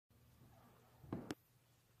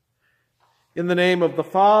In the name of the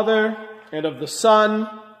Father, and of the Son,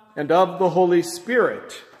 and of the Holy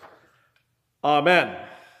Spirit. Amen.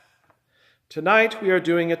 Tonight we are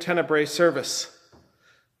doing a Tenebrae service.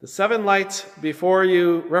 The 7 lights before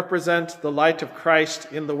you represent the light of Christ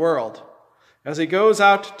in the world. As he goes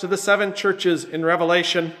out to the 7 churches in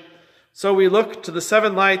Revelation, so we look to the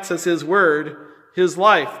 7 lights as his word, his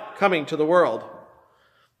life coming to the world.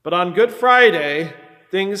 But on Good Friday,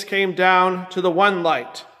 things came down to the one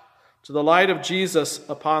light, to the light of Jesus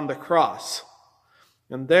upon the cross.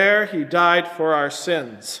 And there he died for our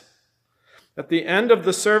sins. At the end of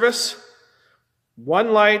the service,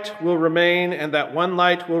 one light will remain, and that one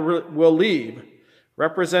light will leave,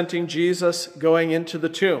 representing Jesus going into the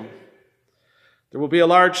tomb. There will be a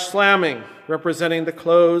large slamming representing the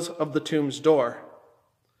close of the tomb's door.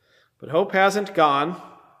 But hope hasn't gone.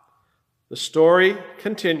 The story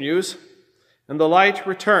continues, and the light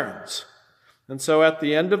returns. And so at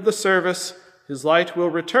the end of the service, his light will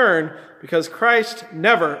return because Christ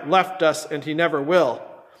never left us and he never will.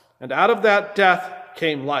 And out of that death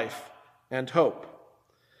came life and hope.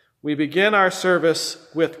 We begin our service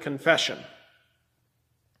with confession.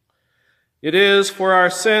 It is for our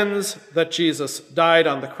sins that Jesus died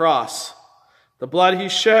on the cross. The blood he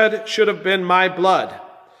shed should have been my blood,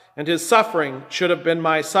 and his suffering should have been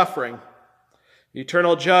my suffering.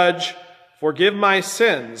 Eternal Judge, forgive my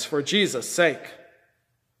sins for Jesus' sake.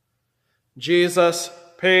 Jesus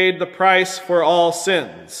paid the price for all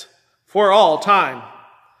sins, for all time.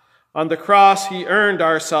 On the cross he earned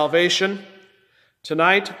our salvation.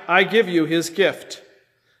 Tonight I give you his gift.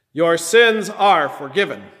 Your sins are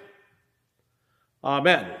forgiven.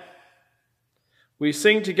 Amen. We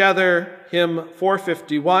sing together hymn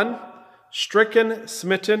 451, Stricken,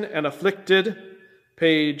 Smitten, and Afflicted,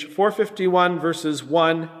 page 451, verses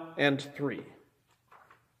 1 and 3.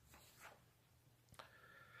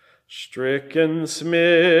 Stricken,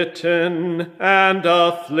 smitten, and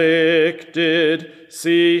afflicted,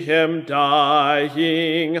 see him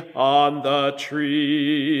dying on the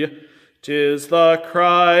tree. 'Tis the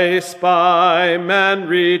Christ by men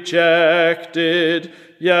rejected,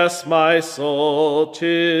 yes, my soul,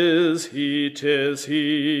 'tis he, 'tis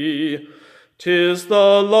he. 'Tis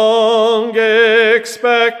the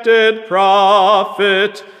long-expected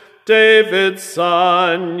prophet, David's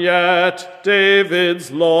son, yet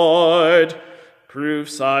David's Lord.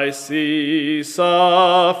 Proofs I see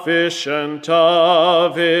sufficient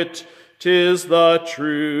of it, 'tis the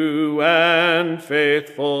true and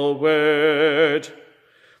faithful word.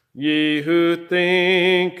 Ye who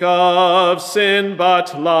think of sin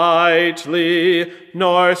but lightly,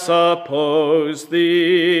 nor suppose the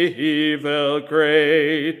evil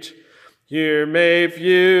great, here may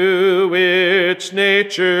view which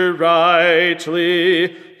nature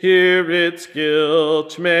rightly, here its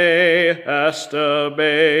guilt may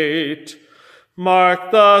estimate.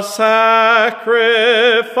 Mark the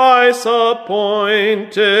sacrifice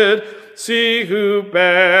appointed, see who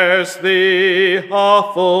bears the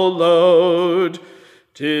awful load.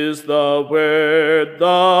 'Tis the Word,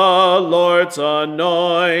 the Lord's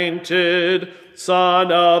anointed,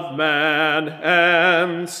 Son of man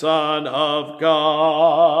and Son of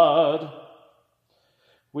God.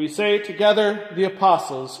 We say together the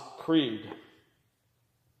Apostles' Creed.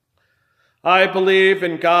 I believe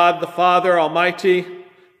in God the Father Almighty,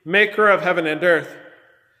 maker of heaven and earth,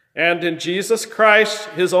 and in Jesus Christ,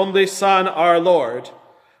 his only Son, our Lord,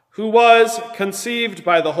 who was conceived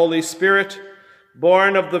by the Holy Spirit,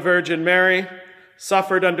 born of the Virgin Mary,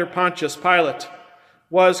 suffered under Pontius Pilate,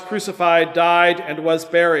 was crucified, died, and was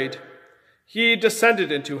buried. He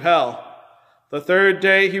descended into hell. The 3rd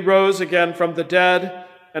day he rose again from the dead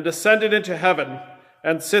and ascended into heaven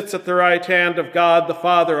and sits at the right hand of God the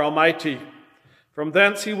Father Almighty. From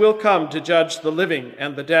thence he will come to judge the living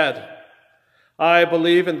and the dead. I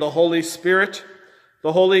believe in the Holy Spirit,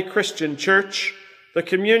 the holy Christian Church, the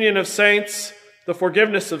communion of saints, the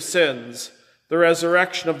forgiveness of sins, the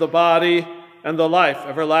resurrection of the body, and the life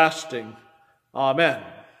everlasting. Amen.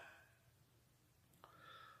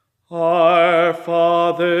 Our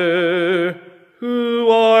Father, who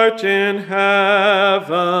art in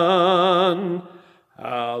heaven,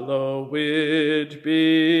 hallowed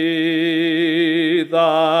be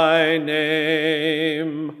thy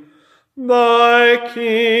name. Thy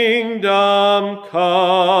kingdom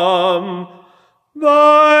come,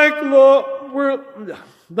 thy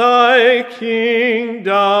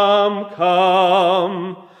kingdom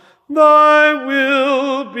come, thy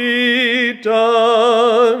will be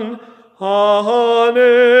done on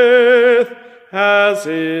earth as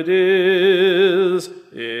it is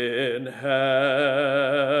in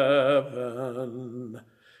heaven.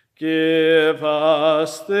 Give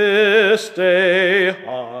us this day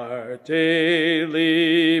our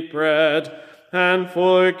daily bread, and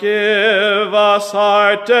forgive us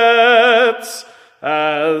our debts,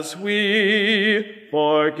 as we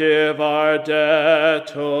forgive our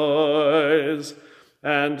debtors.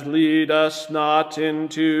 And lead us not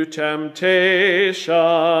into temptation,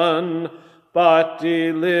 but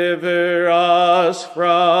deliver us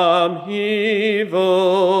from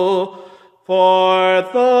evil. For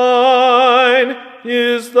thine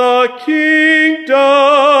is the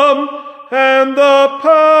kingdom, and the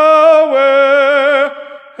power,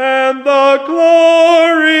 and the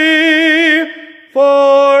glory,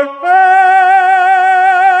 forever.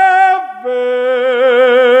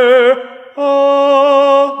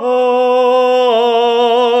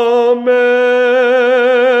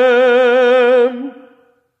 Amen.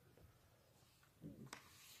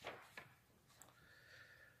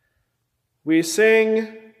 We sing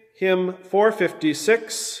hymn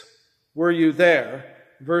 456, Were You There?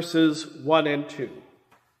 Verses 1 and 2.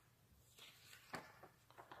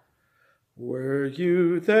 Were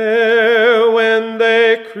you there when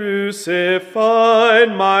they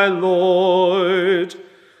crucified my Lord?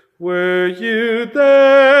 Were you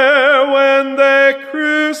there when they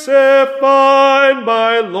crucified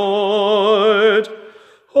my Lord?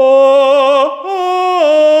 Oh,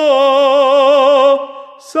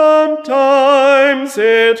 sometimes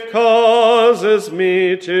it causes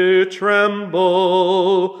me to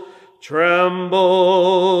tremble,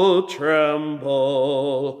 tremble,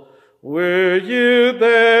 tremble. Were you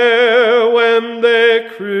there when they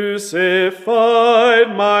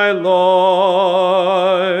crucified my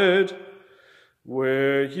Lord?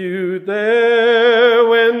 Were you there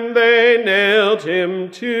when they nailed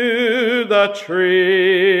him to the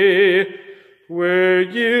tree? Were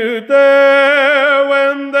you there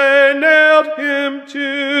when they nailed him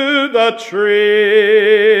to the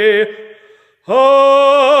tree? Oh,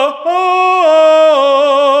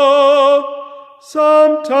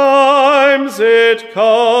 sometimes it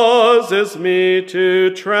causes me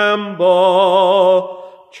to tremble,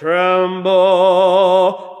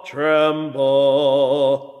 tremble,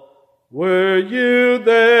 tremble. Were you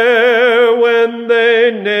there when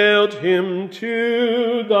they nailed him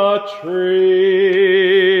to the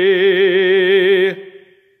tree?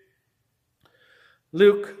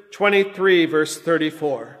 Luke 23, verse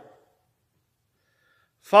 34.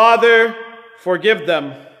 Father, forgive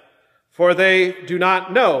them, for they do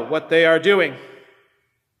not know what they are doing.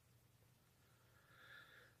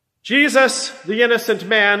 Jesus, the innocent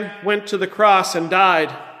man, went to the cross and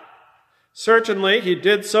died. Certainly, he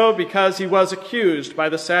did so because he was accused by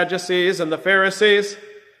the Sadducees and the Pharisees.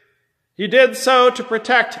 He did so to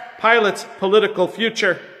protect Pilate's political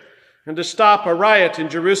future and to stop a riot in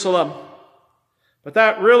Jerusalem. But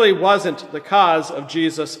that really wasn't the cause of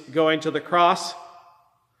Jesus going to the cross.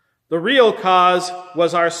 The real cause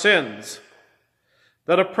was our sins,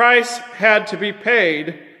 that a price had to be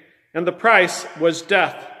paid, and the price was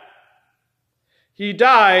death. He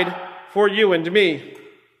died for you and me.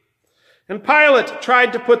 And Pilate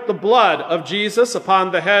tried to put the blood of Jesus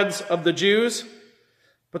upon the heads of the Jews,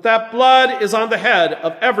 but that blood is on the head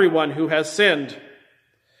of everyone who has sinned,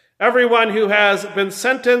 everyone who has been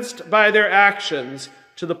sentenced by their actions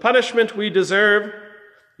to the punishment we deserve,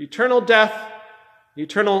 eternal death,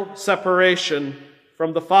 eternal separation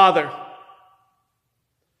from the Father.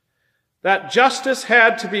 That justice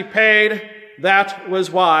had to be paid, that was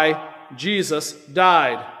why Jesus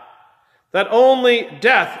died. That only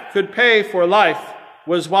death could pay for life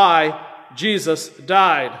was why Jesus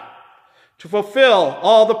died. To fulfill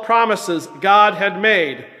all the promises God had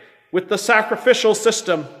made with the sacrificial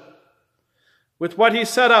system, with what he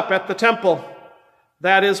set up at the temple,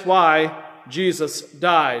 that is why Jesus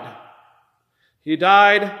died. He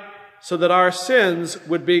died so that our sins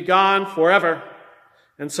would be gone forever,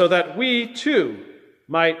 and so that we too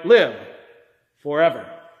might live forever.